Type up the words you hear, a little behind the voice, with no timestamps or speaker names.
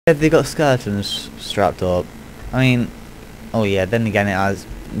Yeah, they got skeletons strapped up. I mean, oh yeah, then again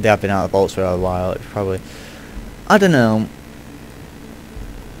they have been out of the bolts for a while, it's probably, I don't know.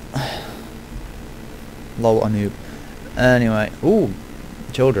 Lol, a noob. Anyway, ooh,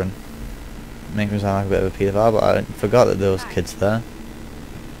 children. Make me sound like a bit of a paedophile, but I forgot that there was kids there.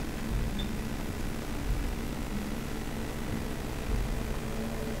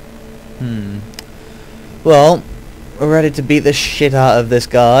 Well, we're ready to beat the shit out of this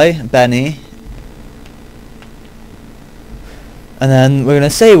guy, Benny. And then we're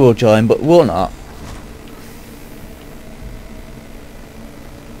gonna say we'll join, but we'll not.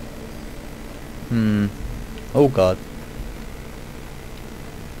 Oh god.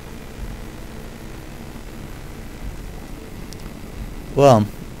 Well,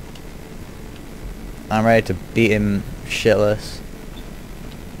 I'm ready to beat him shitless.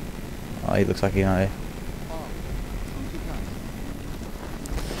 Oh, he looks like he might.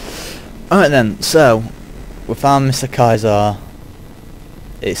 Alright then, so we found Mr. Kaiser.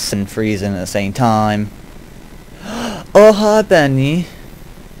 It's freezing at the same time. Oh hi Benny.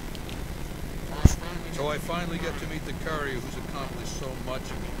 So I finally get to meet the courier who's accomplished so much.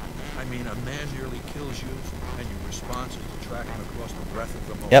 I mean, a man nearly kills you, and your response is to track him across the breadth of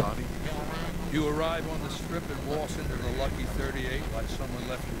the Mojave. Yep. You arrive on the strip and waltz into the lucky 38 like someone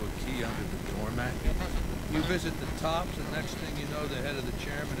left you a key under the doormat. You visit the tops, and next thing you know, the head of the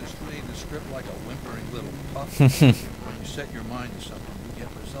chairman is fleeing the strip like a whimpering little pup. When you set your mind to something, you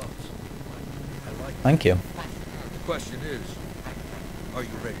get results. I like it. Thank you. The question is, are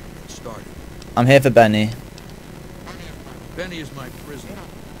you ready to get started? I'm here for Benny. Benny is my prisoner.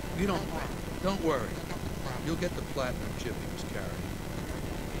 You don't worry. You'll get the platinum chip he was carrying.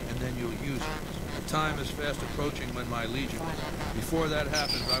 And then you'll use it. The time is fast approaching when my legion. Before that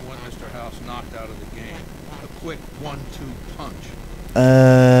happens, I want Mr. House knocked out of the game. A quick 1-2 punch.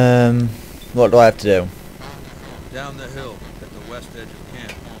 What do I have to do? Down the hill, at the west edge of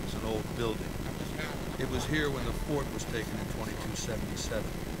camp, is an old building. It was here when the fort was taken in 2277.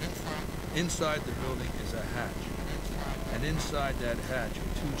 Inside the building is a hatch. And inside that hatch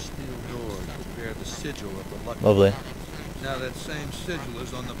are 2 steel doors that bear the sigil of the lucky. Lovely. Now that same sigil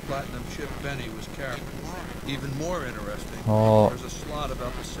is on the platinum chip Benny was carrying. Even more interesting, there's a slot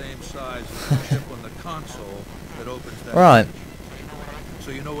about the same size as the chip on the console that opens that right. hatch.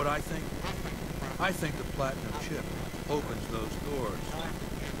 So you know what I think? I think the platinum chip opens those doors.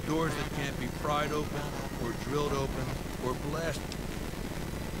 Doors that can't be pried open, or drilled open, or blasted.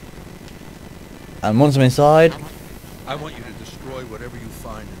 And once I'm inside, I want you to destroy whatever you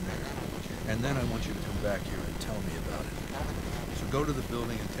find in there. And then I want you to come back here and tell me about it. So go to the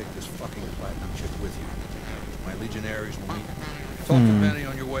building and take this fucking platinum chip with you. My legionaries will meet you. Talk to Benny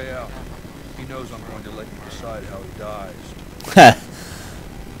on your way out. He knows I'm going to let you decide how he dies.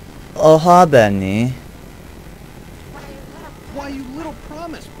 Oh hi Benny. Why, you little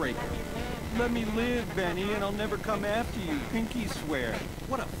promise breaker. Let me live, Benny, and I'll never come after you. Pinky swear.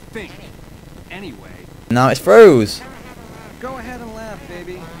 What a fink. Anyway. Now it's froze. Go ahead and laugh,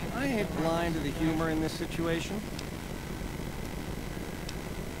 baby. I ain't blind to the humor in this situation.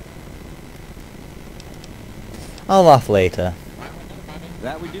 I'll laugh later.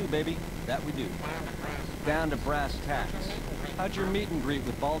 That we do, baby. That we do. Down to brass tacks. How'd your meet and greet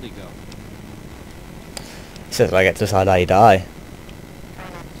with Baldy go? He says I get to decide how you die.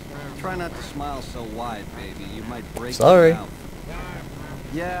 Try not to smile so wide, baby. You might break Sorry. your mouth.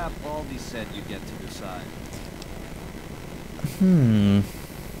 Yeah, Baldy said you get to decide.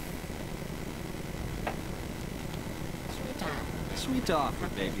 Sweet offer,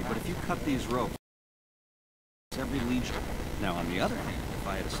 baby, but if you cut these ropes, every legion. Now, on the other hand, if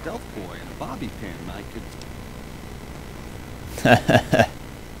I had a stealth boy and a bobby pin, I could...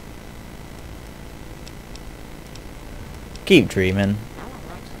 Keep dreaming.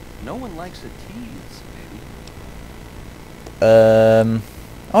 No one likes a tease, baby.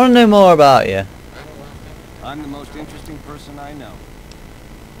 I want to know more about you. I'm the most interesting person I know.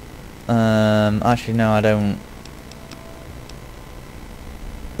 Actually no, I don't.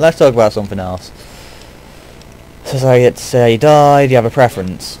 Let's talk about something else. Says I get to say you died, you have a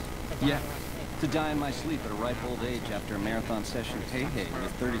preference. Yeah, to die in my sleep at a ripe old age after a marathon session hey-hey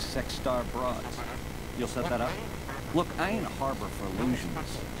with 30 sex-star broads. You'll set that up? Look, I ain't a harbor for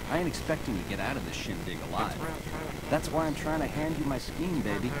illusions. I ain't expecting to get out of this shindig alive. That's why I'm trying to hand you my scheme,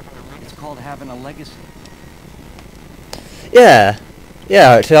 baby. It's called having a legacy. Yeah.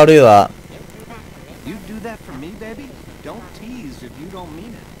 Yeah, actually I'll do that. You do that for me, baby? Don't tease if you don't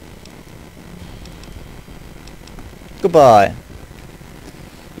mean it. Goodbye.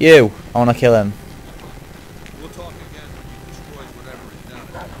 You. I want to kill him. We'll talk again when you destroy whatever is down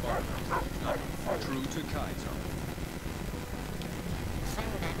there. too kind, sir.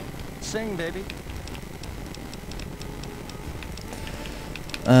 Sing, baby.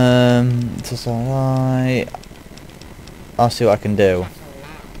 Just alright. I'll see what I can do.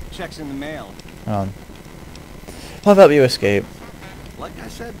 Check's in the mail. Hang on. If I help you escape, Like I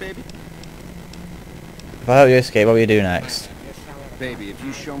said, baby. if I help you escape, what will you do next? Baby, if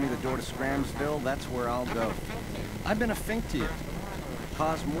you show me the door to Scramsville, that's where I'll go. I've been a fink to you.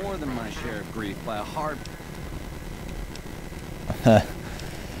 Caused more than my share of grief by a hard...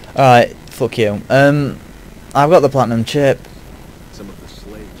 Alright, fuck you. I've got the platinum chip. Some of the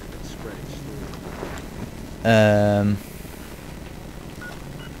slaves have been spreading stories.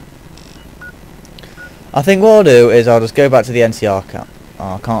 I think what I'll do is I'll just go back to the NCR camp.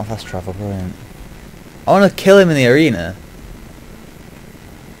 Oh, I can't fast travel, brilliant. I want to kill him in the arena.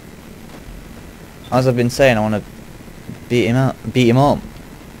 As I've been saying, I want to beat him up.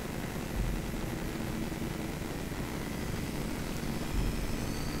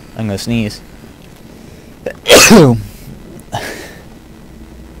 I'm gonna sneeze.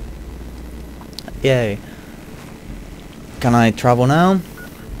 Yay. Can I travel now?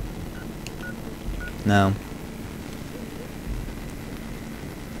 No.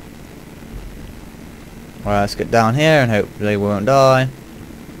 Alright, let's get down here and hopefully we won't die.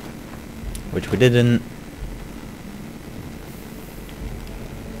 Which we didn't.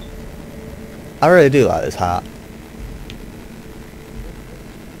 I really do like this hat.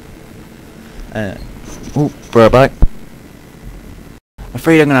 Ooh, we're back. I'm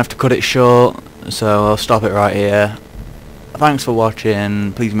afraid I'm gonna have to cut it short, so I'll stop it right here. Thanks for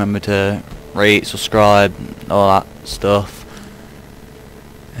watching. Please remember to rate, subscribe, all that stuff.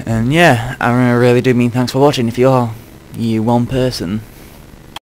 And yeah, I really do mean thanks for watching if you are you one person.